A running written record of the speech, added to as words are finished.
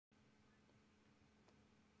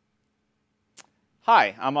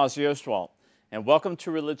Hi, I'm Ozzie Ostwalt, and welcome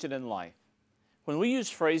to Religion and Life. When we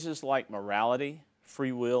use phrases like morality,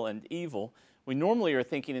 free will, and evil, we normally are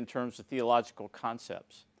thinking in terms of theological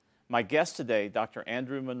concepts. My guest today, Dr.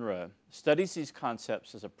 Andrew Monroe, studies these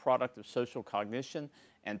concepts as a product of social cognition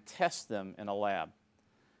and tests them in a lab.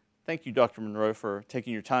 Thank you, Dr. Monroe, for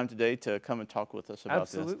taking your time today to come and talk with us about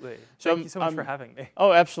this. Absolutely. Thank you so much for having me.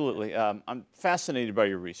 Oh, absolutely. I'm fascinated by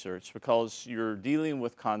your research because you're dealing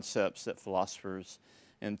with concepts that philosophers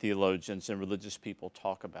and theologians and religious people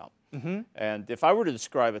talk about. And if I were to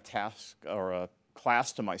describe a task or a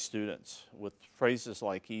class to my students with phrases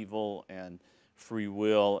like evil and free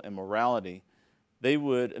will and morality, they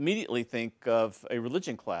would immediately think of a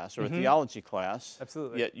religion class or a theology class.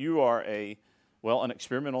 Absolutely. Yet you are an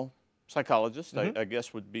experimental psychologist, I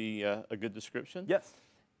guess would be a good description. Yes.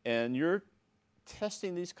 And you're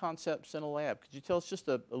testing these concepts in a lab. Could you tell us just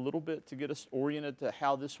a little bit to get us oriented to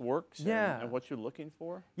how this works and what you're looking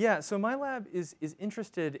for? Yeah, so my lab is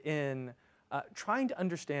interested in trying to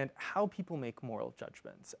understand how people make moral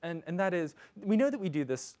judgments. And that is, we know that we do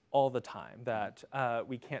this all the time, that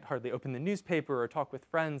we can't hardly open the newspaper or talk with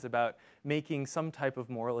friends about making some type of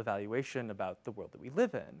moral evaluation about the world that we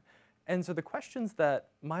live in. And so the questions that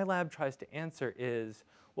my lab tries to answer is,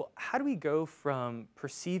 well, how do we go from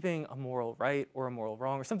perceiving a moral right or a moral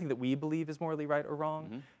wrong, or something that we believe is morally right or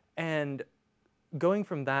wrong, and going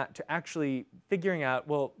from that to actually figuring out,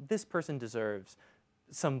 well, this person deserves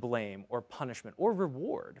some blame or punishment or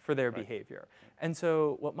reward for their behavior. And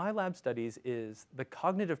so what my lab studies is the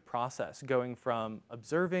cognitive process going from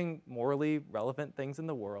observing morally relevant things in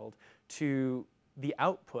the world to the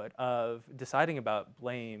output of deciding about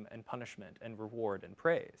blame and punishment and reward and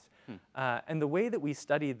praise. And the way that we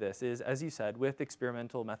study this is, as you said, with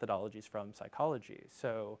experimental methodologies from psychology.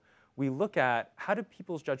 So we look at how do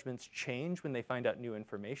people's judgments change when they find out new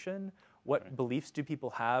information? What beliefs do people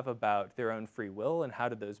have about their own free will, and how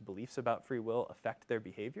do those beliefs about free will affect their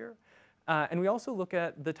behavior? And we also look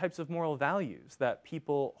at the types of moral values that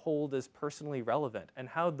people hold as personally relevant and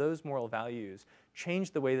how those moral values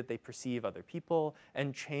change the way that they perceive other people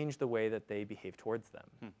and change the way that they behave towards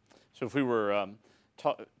them. So if we were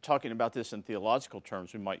talking about this in theological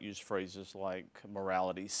terms, we might use phrases like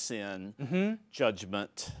morality, sin,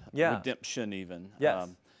 judgment, redemption even. Yes.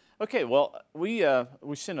 Okay, well, we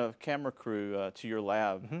sent a camera crew to your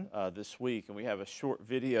lab this week, and we have a short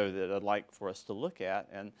video that I'd like for us to look at.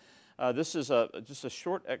 And this is just a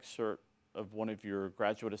short excerpt of one of your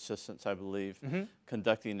graduate assistants, I believe,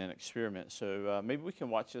 conducting an experiment. So maybe we can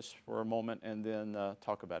watch this for a moment and then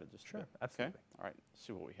talk about it just a bit. Absolutely. Okay? All right, let's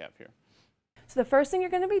see what we have here. So the first thing you're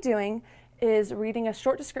going to be doing is reading a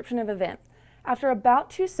short description of an event. After about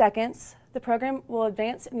 2 seconds, the program will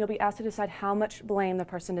advance and you'll be asked to decide how much blame the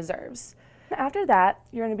person deserves. After that,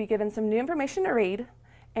 you're going to be given some new information to read,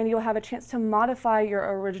 and you'll have a chance to modify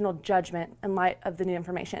your original judgment in light of the new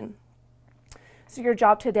information. So your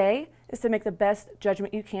job today is to make the best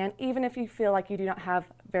judgment you can, even if you feel like you do not have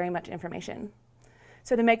very much information.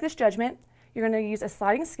 So to make this judgment, you're going to use a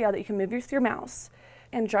sliding scale that you can move with your mouse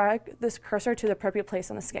and drag this cursor to the appropriate place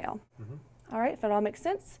on the scale. All right, if it all makes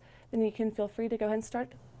sense, then you can feel free to go ahead and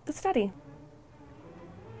start the study.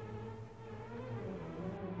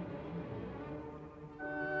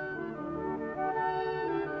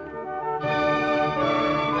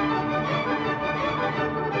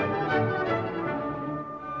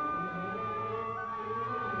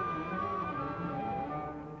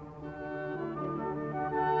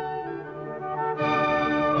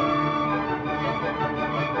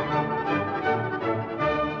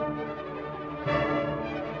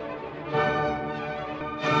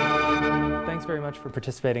 Thanks very much for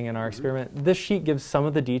participating in our experiment. This sheet gives some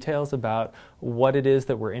of the details about what it is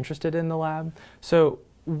that we're interested in the lab. So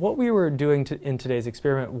what we were doing in today's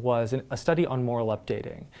experiment was a study on moral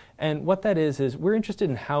updating. And what that is we're interested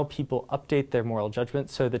in how people update their moral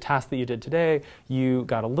judgment. So the task that you did today, you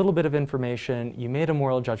got a little bit of information, you made a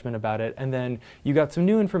moral judgment about it, and then you got some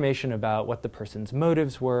new information about what the person's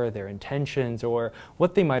motives were, their intentions, or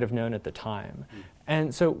what they might have known at the time.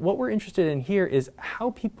 And so what we're interested in here is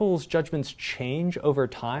how people's judgments change over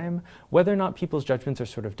time, whether or not people's judgments are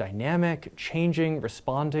sort of dynamic, changing,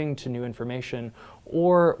 responding to new information,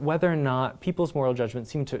 or whether or not people's moral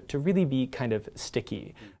judgments seem to really be kind of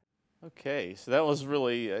sticky. Okay, so that was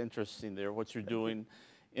really interesting there, what you're doing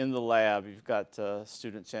in the lab. You've got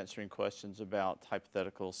students answering questions about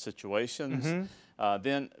hypothetical situations.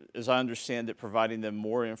 Then, as I understand it, providing them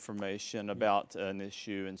more information about an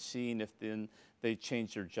issue and seeing if then they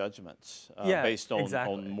change their judgments based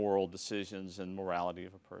on moral decisions and morality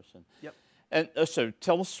of a person. And so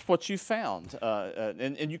tell us what you found.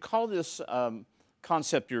 And you call this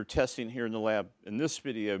concept you're testing here in the lab in this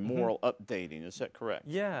video, moral updating. Is that correct?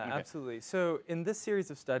 Yeah, Okay. absolutely. So in this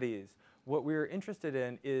series of studies, what we're interested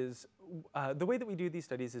in is the way that we do these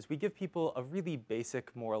studies is we give people a really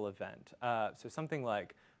basic moral event. So something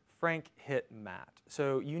like Frank hit Matt.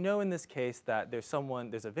 So you know in this case that there's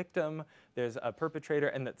a victim, there's a perpetrator,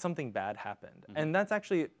 and that something bad happened. And that's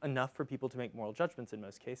actually enough for people to make moral judgments in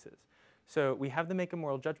most cases. So we have them make a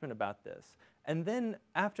moral judgment about this. And then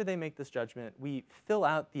after they make this judgment, we fill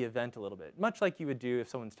out the event a little bit, much like you would do if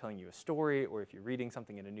someone's telling you a story or if you're reading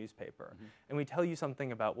something in a newspaper. And we tell you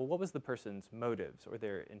something about, well, what was the person's motives or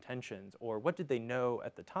their intentions, or what did they know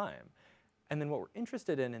at the time? And then what we're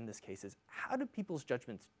interested in this case is how do people's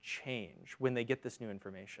judgments change when they get this new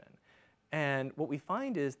information? And what we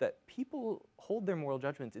find is that people hold their moral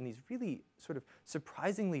judgments in these really sort of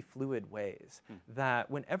surprisingly fluid ways, that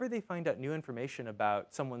whenever they find out new information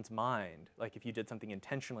about someone's mind, like if you did something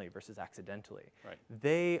intentionally versus accidentally,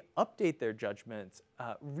 they update their judgments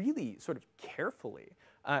really sort of carefully.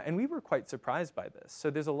 And we were quite surprised by this.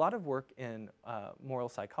 So there's a lot of work in moral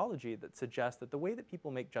psychology that suggests that the way that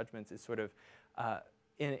people make judgments is sort of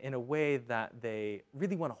in a way that they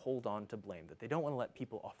really want to hold on to blame, that they don't want to let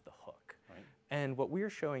people off the hook. And what we're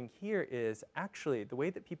showing here is actually the way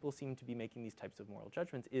that people seem to be making these types of moral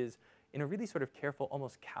judgments is in a really sort of careful,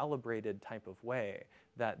 almost calibrated type of way,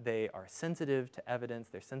 that they are sensitive to evidence,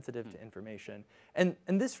 they're sensitive to information. And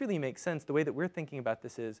this really makes sense. The way that we're thinking about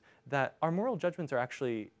this is that our moral judgments are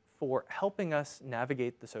actually for helping us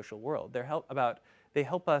navigate the social world. They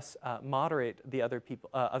help us moderate the other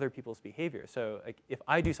people's behavior. So like, if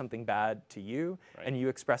I do something bad to you and you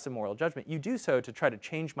express a moral judgment, you do so to try to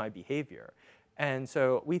change my behavior. And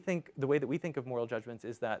so we think, the way that we think of moral judgments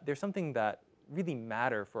is that there's something that really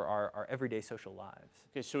matter for our everyday social lives.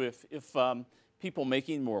 Okay, so if people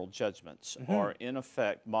making moral judgments are in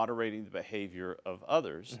effect moderating the behavior of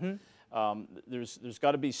others, there's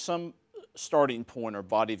got to be some starting point or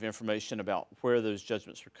body of information about where those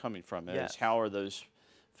judgments are coming from. Yes. How are those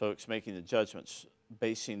folks making the judgments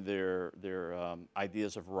basing their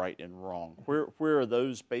ideas of right and wrong? Where are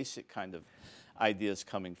those basic kind of ideas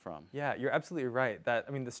coming from? Yeah, you're absolutely right. That,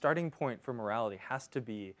 I mean, the starting point for morality has to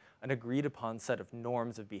be an agreed upon set of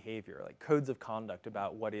norms of behavior, like codes of conduct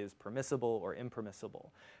about what is permissible or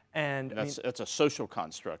impermissible. And that's a social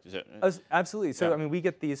construct, is it? Absolutely. So, I mean, we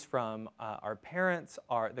get these from our parents,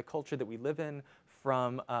 the culture that we live in,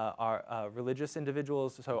 from our religious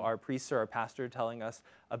individuals, so our priests or our pastor telling us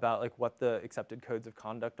about like what the accepted codes of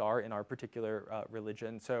conduct are in our particular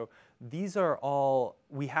religion. So these are all,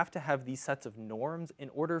 we have to have these sets of norms in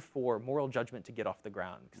order for moral judgment to get off the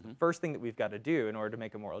ground. Because the first thing that we've got to do in order to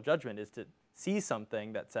make a moral judgment is to see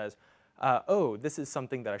something that says, oh, this is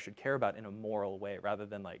something that I should care about in a moral way rather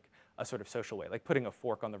than like a sort of social way, like putting a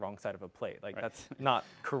fork on the wrong side of a plate. Like that's not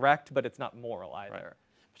correct, but it's not moral either.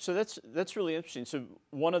 So that's really interesting. So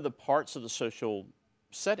one of the parts of the social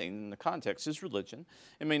setting and the context is religion.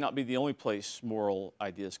 It may not be the only place moral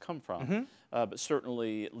ideas come from, but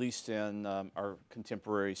certainly, at least in our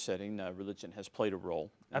contemporary setting, religion has played a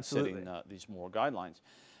role in setting these moral guidelines.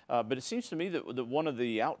 But it seems to me that one of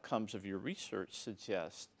the outcomes of your research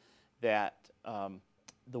suggests that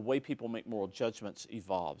the way people make moral judgments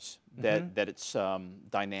evolves, that it's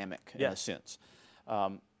dynamic in a sense.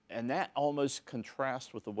 And that almost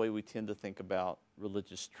contrasts with the way we tend to think about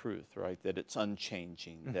religious truth, right? That it's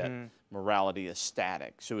unchanging, that morality is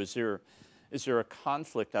static. So is there a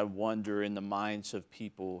conflict, I wonder, in the minds of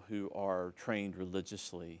people who are trained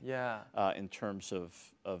religiously in terms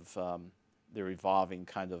of their evolving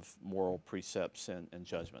kind of moral precepts and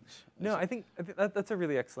judgments? No, I think that's a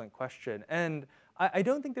really excellent question. And I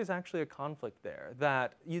don't think there's actually a conflict there,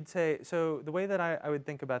 that you'd say, so the way that I would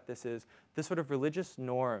think about this is the sort of religious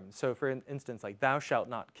norms. So for instance, like thou shalt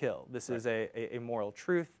not kill. This is a moral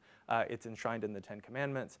truth. It's enshrined in the Ten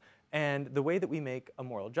Commandments. And the way that we make a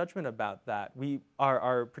moral judgment about that,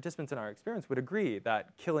 our participants in our experience would agree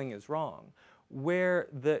that killing is wrong. Where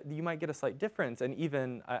you might get a slight difference, and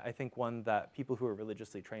even I think one that people who are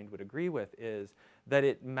religiously trained would agree with, is that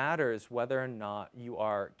it matters whether or not you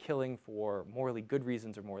are killing for morally good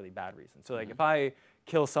reasons or morally bad reasons. So like if I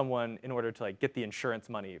kill someone in order to like get the insurance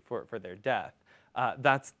money for their death,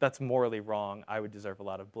 that's morally wrong. I would deserve a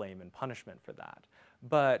lot of blame and punishment for that.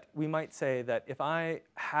 But we might say that if I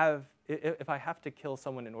have to kill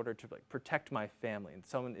someone in order to like protect my family, and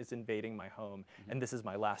someone is invading my home, and this is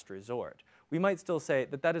my last resort, we might still say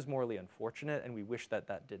that that is morally unfortunate, and we wish that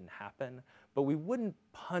that didn't happen. But we wouldn't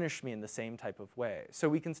punish me in the same type of way. So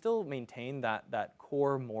we can still maintain that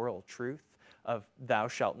core moral truth of thou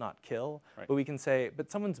shalt not kill. But we can say,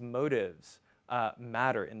 but someone's motives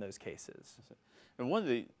matter in those cases. And one of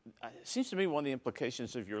the, it seems to me one of the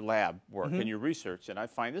implications of your lab work and your research, and I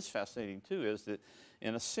find this fascinating too, is that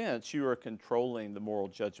in a sense you are controlling the moral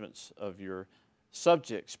judgments of your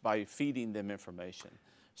subjects by feeding them information.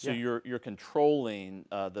 So you're controlling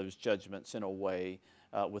those judgments in a way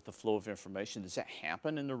with the flow of information. Does that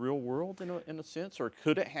happen in the real world in a sense, or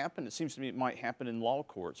could it happen? It seems to me it might happen in law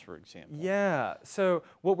courts, for example. Yeah, so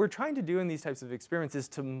what we're trying to do in these types of experiments is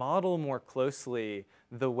to model more closely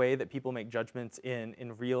the way that people make judgments in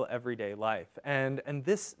real everyday life. And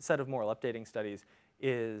this set of moral updating studies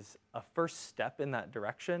is a first step in that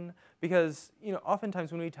direction, because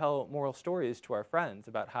oftentimes when we tell moral stories to our friends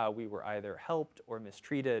about how we were either helped or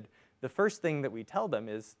mistreated, the first thing that we tell them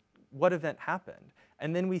is what event happened,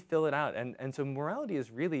 and then we fill it out. And so morality is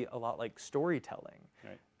really a lot like storytelling.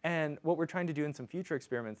 Right. And what we're trying to do in some future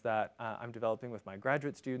experiments that I'm developing with my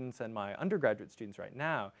graduate students and my undergraduate students right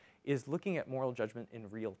now is looking at moral judgment in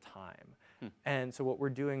real time. And so what we're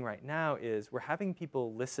doing right now is we're having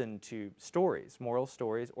people listen to stories, moral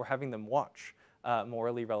stories, or having them watch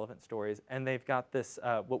morally relevant stories. And they've got this,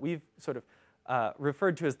 what we've sort of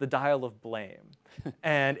referred to as the dial of blame.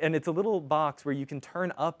 and it's a little box where you can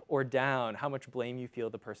turn up or down how much blame you feel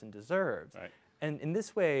the person deserves. Right. And in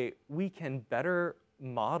this way, we can better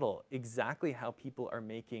model exactly how people are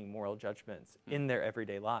making moral judgments in their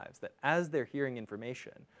everyday lives, that as they're hearing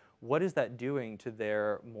information, what is that doing to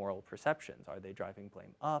their moral perceptions? Are they driving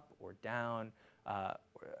blame up or down?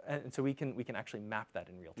 And so we can actually map that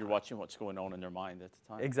in real time. You're watching what's going on in their mind at the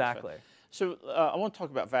time. Exactly. So I want to talk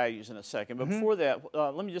about values in a second, but before that,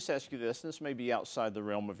 let me just ask you this, and this may be outside the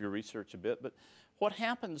realm of your research a bit, but what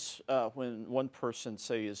happens when one person,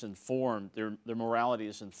 say, is informed, their morality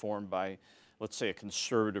is informed by, let's say, a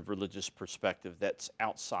conservative religious perspective that's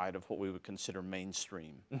outside of what we would consider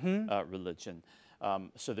mainstream religion?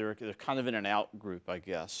 So they're kind of in an out group, I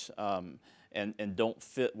guess, and don't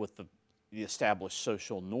fit with the established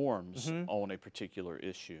social norms on a particular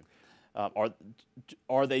issue.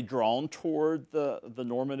 Are they drawn toward the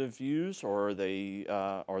normative views, or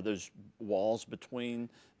are those walls between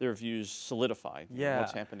their views solidified? Yeah.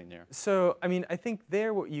 What's happening there? So, I mean, I think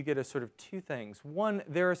there what you get is sort of two things. One,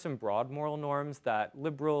 there are some broad moral norms that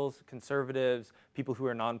liberals, conservatives, people who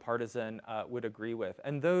are nonpartisan would agree with.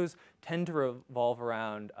 And those tend to revolve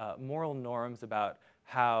around moral norms about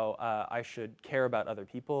how I should care about other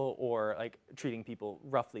people, or like treating people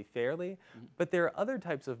roughly fairly. But there are other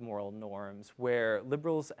types of moral norms where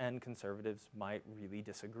liberals and conservatives might really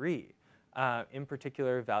disagree. In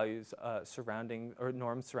particular, values surrounding, or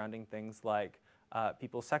norms surrounding things like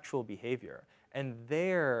people's sexual behavior. And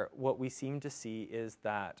there, what we seem to see is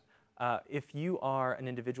that if you are an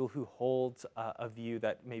individual who holds a view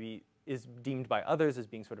that maybe is deemed by others as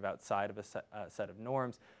being sort of outside of a set of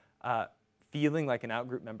norms, feeling like an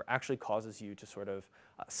out-group member actually causes you to sort of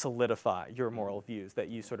solidify your moral views, that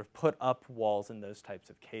you sort of put up walls in those types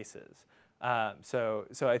of cases. So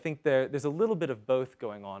I think there's a little bit of both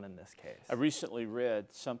going on in this case. I recently read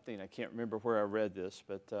something, I can't remember where I read this,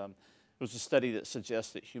 but it was a study that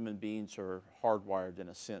suggests that human beings are hardwired, in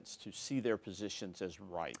a sense, to see their positions as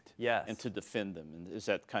right. Yes. And to defend them. And is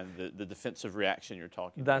that kind of the defensive reaction you're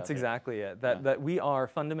talking about? That's exactly it. That we are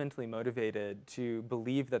fundamentally motivated to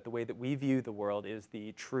believe that the way that we view the world is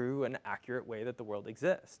the true and accurate way that the world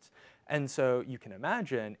exists. And so you can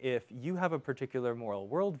imagine if you have a particular moral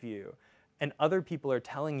worldview and other people are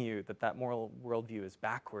telling you that that moral worldview is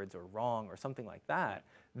backwards or wrong or something like that,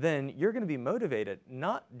 then you're going to be motivated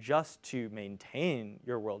not just to maintain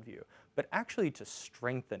your worldview, but actually to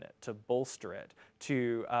strengthen it, to bolster it,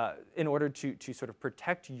 in order to sort of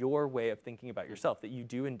protect your way of thinking about yourself, that you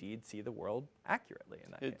do indeed see the world accurately in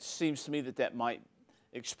that case. It seems to me that that might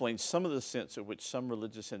explain some of the sense in which some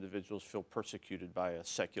religious individuals feel persecuted by a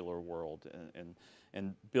secular world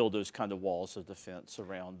and build those kind of walls of defense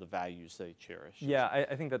around the values they cherish. Yeah,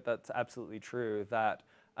 I think that that's absolutely true.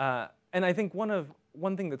 And I think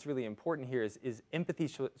one thing that's really important here is empathy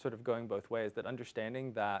sort of going both ways, that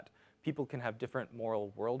understanding that people can have different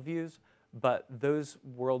moral worldviews, but those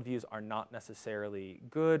worldviews are not necessarily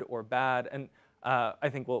good or bad. And I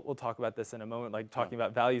think we'll talk about this in a moment, like talking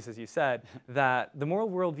about values, as you said, that the moral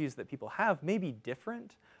worldviews that people have may be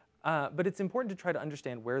different, but it's important to try to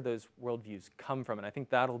understand where those worldviews come from. And I think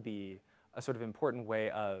that'll be a sort of important way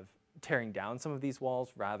of tearing down some of these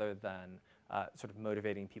walls rather than sort of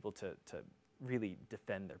motivating people to really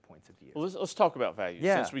defend their points of view. Well, let's talk about values,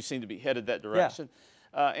 since we seem to be headed that direction.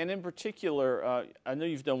 And in particular, I know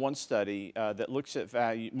you've done one study that looks at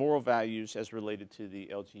moral values as related to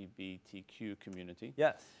the LGBTQ community.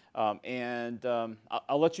 Yes.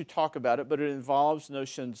 I'll let you talk about it, but it involves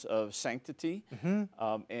notions of sanctity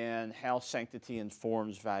and how sanctity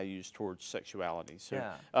informs values towards sexuality. So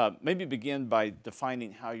maybe begin by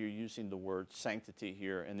defining how you're using the word sanctity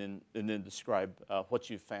here, and then describe what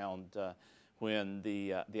you found when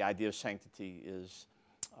the idea of sanctity is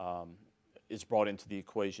brought into the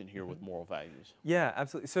equation here with moral values. Yeah,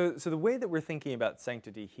 absolutely. So the way that we're thinking about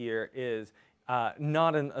sanctity here is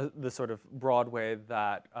not in the sort of broad way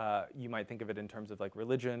that you might think of it in terms of like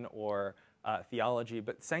religion or theology,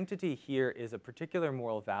 but sanctity here is a particular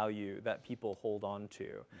moral value that people hold on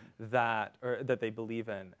to, that they believe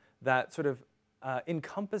in, that sort of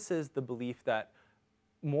encompasses the belief that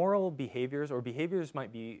moral behaviors or behaviors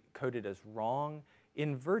might be coded as wrong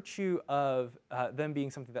in virtue of them being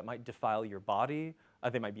something that might defile your body,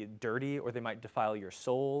 they might be dirty, or they might defile your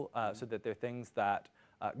soul, so that they're things that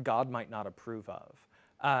God might not approve of.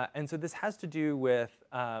 And so this has to do with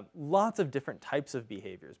lots of different types of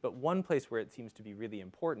behaviors, but one place where it seems to be really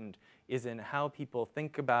important is in how people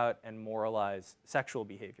think about and moralize sexual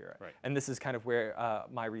behavior. Right. And this is kind of where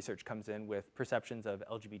my research comes in with perceptions of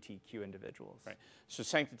LGBTQ individuals. Right. So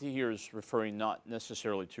sanctity here is referring not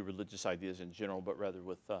necessarily to religious ideas in general, but rather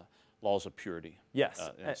with laws of purity. Yes,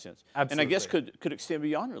 in a sense. absolutely. And I guess could extend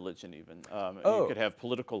beyond religion even. You could have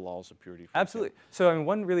political laws of purity. Absolutely. Example. So I mean,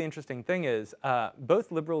 one really interesting thing is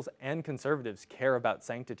both liberals and conservatives care about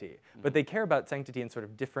sanctity, but they care about sanctity in sort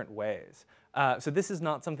of different ways. So this is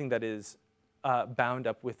not something that is bound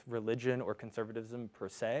up with religion or conservatism per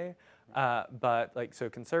se, but like so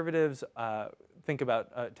conservatives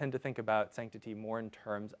tend to think about sanctity more in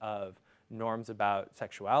terms of norms about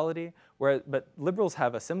sexuality, but liberals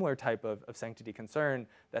have a similar type of sanctity concern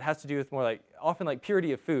that has to do with more like, often like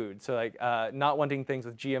purity of food, so like not wanting things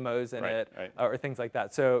with GMOs in it, or things like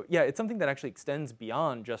that. So yeah, it's something that actually extends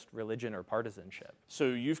beyond just religion or partisanship. So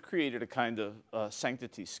you've created a kind of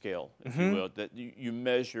sanctity scale, if you will, that you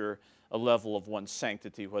measure a level of one's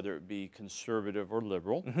sanctity, whether it be conservative or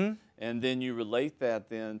liberal, and then you relate that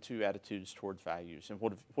then to attitudes towards values. And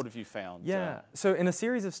what have you found? Yeah, so in a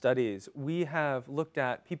series of studies, we have looked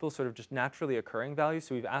at people's sort of just naturally occurring values.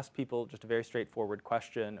 So we've asked people just a very straightforward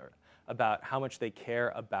question about how much they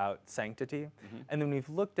care about sanctity. And then we've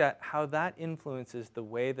looked at how that influences the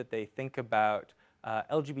way that they think about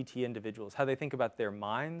LGBT individuals, how they think about their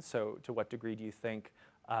minds. So to what degree do you think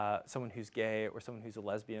someone who's gay or someone who's a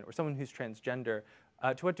lesbian or someone who's transgender,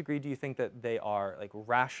 to what degree do you think that they are like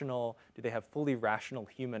rational? Do they have fully rational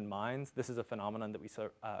human minds? This is a phenomenon that we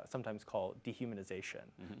sometimes call dehumanization.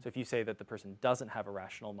 So if you say that the person doesn't have a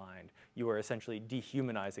rational mind, you are essentially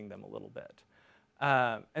dehumanizing them a little bit.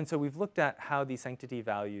 And so we've looked at how these sanctity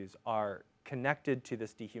values are connected to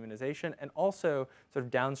this dehumanization, and also sort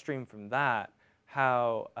of downstream from that,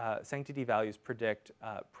 how sanctity values predict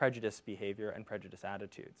prejudice behavior and prejudice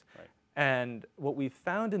attitudes. Right. And what we've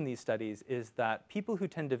found in these studies is that people who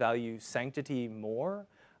tend to value sanctity more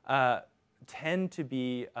tend to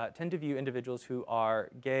view individuals who are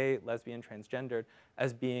gay, lesbian, transgendered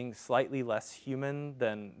as being slightly less human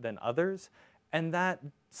than others. And that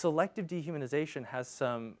selective dehumanization has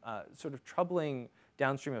some sort of troubling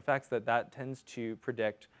downstream effects that tends to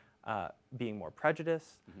predict being more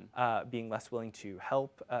prejudiced, being less willing to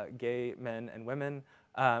help gay men and women,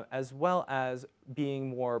 as well as being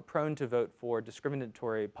more prone to vote for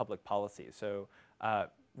discriminatory public policy. So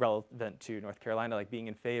relevant to North Carolina, like being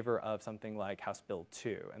in favor of something like House Bill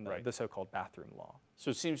 2 and the so-called bathroom law.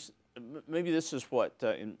 So it seems maybe this is what,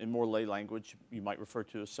 in more lay language, you might refer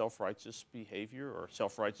to as self-righteous behavior or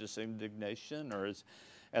self-righteous indignation, or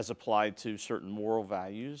as applied to certain moral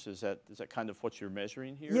values. Is that kind of what you're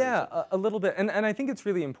measuring here? Yeah, a little bit. And I think it's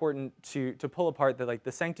really important to pull apart that like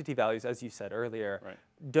the sanctity values, as you said earlier,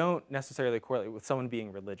 don't necessarily correlate with someone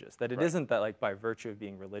being religious. That it isn't that like by virtue of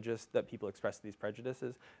being religious that people express these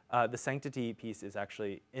prejudices. The sanctity piece is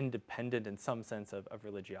actually independent in some sense of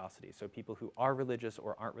religiosity. So people who are religious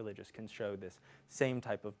or aren't religious can show this same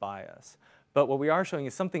type of bias. But what we are showing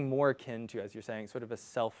is something more akin to, as you're saying, sort of a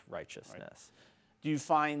self-righteousness. Do you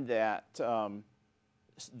find that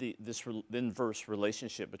this inverse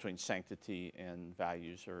relationship between sanctity and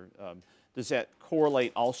values, or does that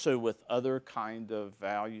correlate also with other kind of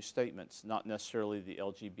value statements, not necessarily the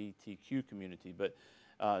LGBTQ community, but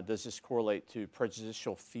does this correlate to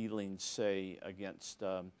prejudicial feelings, say, against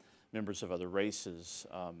members of other races?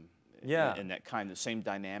 And that kind of same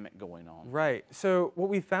dynamic going on. Right. So what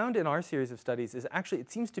we found in our series of studies is actually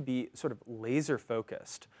it seems to be sort of laser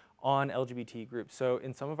focused on LGBT groups. So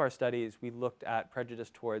in some of our studies, we looked at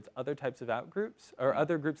prejudice towards other types of outgroups or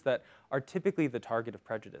other groups that are typically the target of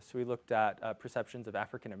prejudice. So we looked at perceptions of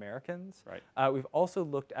African Americans. Right. We've also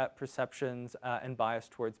looked at perceptions and bias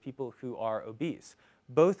towards people who are obese.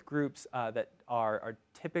 Both groups that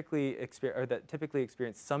typically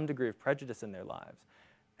experience some degree of prejudice in their lives.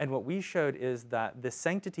 And what we showed is that the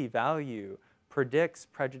sanctity value predicts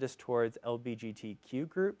prejudice towards LGBTQ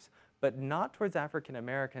groups, but not towards African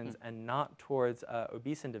Americans and not towards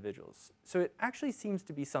obese individuals. So it actually seems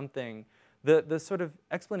to be something, the sort of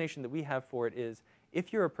explanation that we have for it is,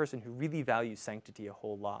 if you're a person who really values sanctity a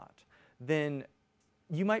whole lot, then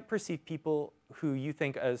you might perceive people who you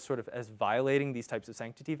think as sort of as violating these types of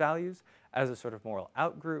sanctity values as a sort of moral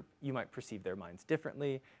outgroup. You might perceive their minds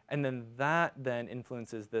differently, and then that then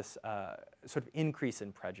influences this sort of increase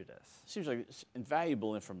in prejudice. Seems like it's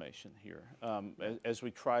invaluable information here as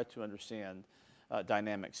we try to understand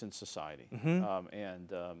dynamics in society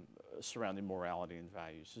and surrounding morality and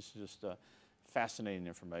values. This is just fascinating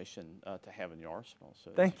information to have in the arsenal.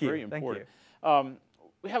 So it's very important. Thank you.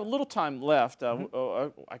 We have a little time left.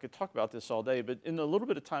 I could talk about this all day, but in the little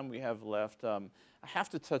bit of time we have left, I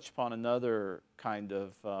have to touch upon another kind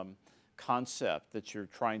of concept that you're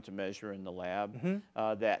trying to measure in the lab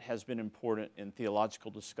that has been important in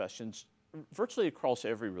theological discussions virtually across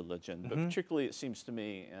every religion, but particularly it seems to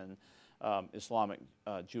me in Islamic,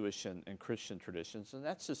 Jewish, and Christian traditions, and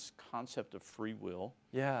that's this concept of free will.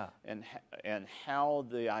 Yeah. And how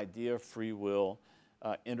the idea of free will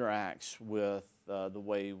interacts with the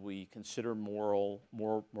way we consider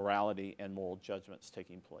morality and moral judgments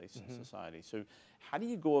taking place in society. So how do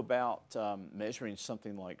you go about measuring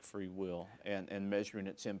something like free will and measuring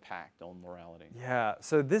its impact on morality? Yeah,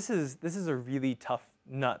 so this is a really tough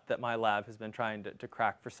nut that my lab has been trying to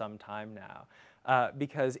crack for some time now.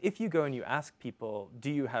 Because if you go and you ask people,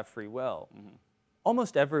 do you have free will?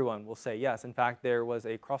 Almost everyone will say yes. In fact, there was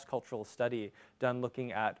a cross-cultural study done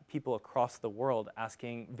looking at people across the world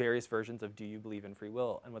asking various versions of do you believe in free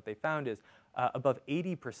will? And what they found is above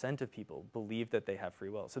 80% of people believe that they have free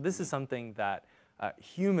will. So this is something that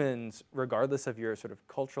humans, regardless of your sort of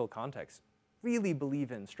cultural context, really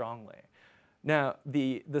believe in strongly. Now,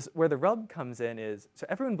 where the rub comes in is, so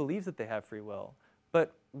everyone believes that they have free will,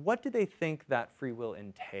 but what do they think that free will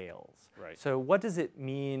entails? Right. So what does it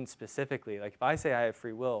mean specifically? Like if I say I have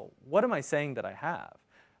free will, what am I saying that I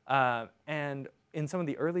have? And in some of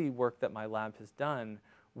the early work that my lab has done,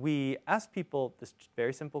 we asked people this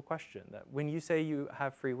very simple question, that when you say you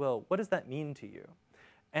have free will, what does that mean to you?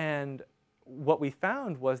 And what we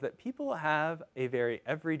found was that people have a very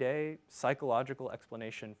everyday psychological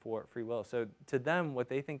explanation for free will. So to them, what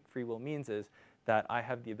they think free will means is that I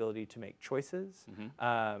have the ability to make choices,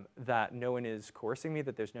 that no one is coercing me,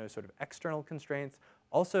 that there's no sort of external constraints.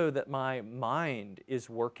 Also that my mind is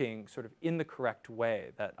working sort of in the correct way,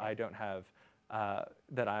 that I don't have,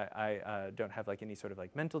 don't have like any sort of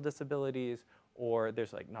like mental disabilities, or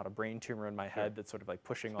there's like not a brain tumor in my head that's sort of like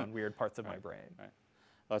pushing on weird parts of my brain. Right.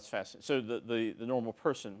 Well, that's fascinating. So the normal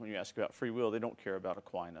person, when you ask about free will, they don't care about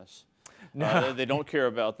Aquinas. No. They don't care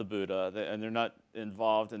about the Buddha, and they're not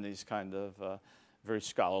involved in these kind of very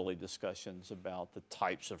scholarly discussions about the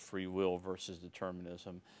types of free will versus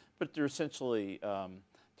determinism. But they're essentially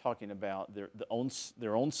talking about their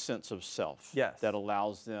own sense of self that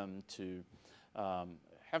allows them to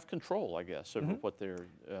have control, I guess, over what they're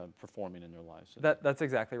performing in their lives. That's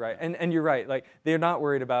exactly right. And you're right. Like they're not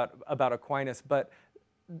worried about Aquinas, but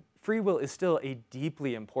free will is still a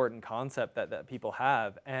deeply important concept that people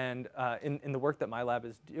have, and in the work that my lab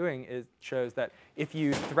is doing, it shows that if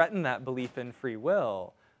you threaten that belief in free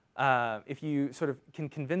will, if you sort of can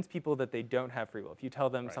convince people that they don't have free will, if you tell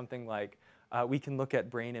them something like, we can look at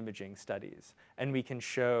brain imaging studies, and we can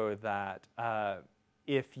show that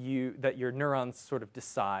that your neurons sort of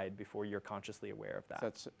decide before you're consciously aware of that.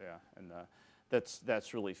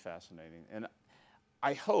 That's really fascinating, and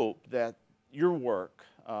I hope that your work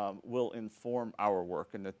will inform our work,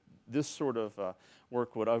 and that this sort of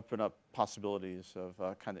work would open up possibilities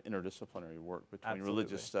of kind of interdisciplinary work between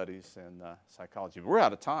religious studies and psychology. But we're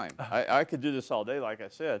out of time. I could do this all day, like I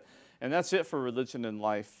said. And that's it for Religion and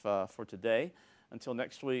Life for today. Until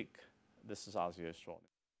next week, this is Ozzie Ostwalt.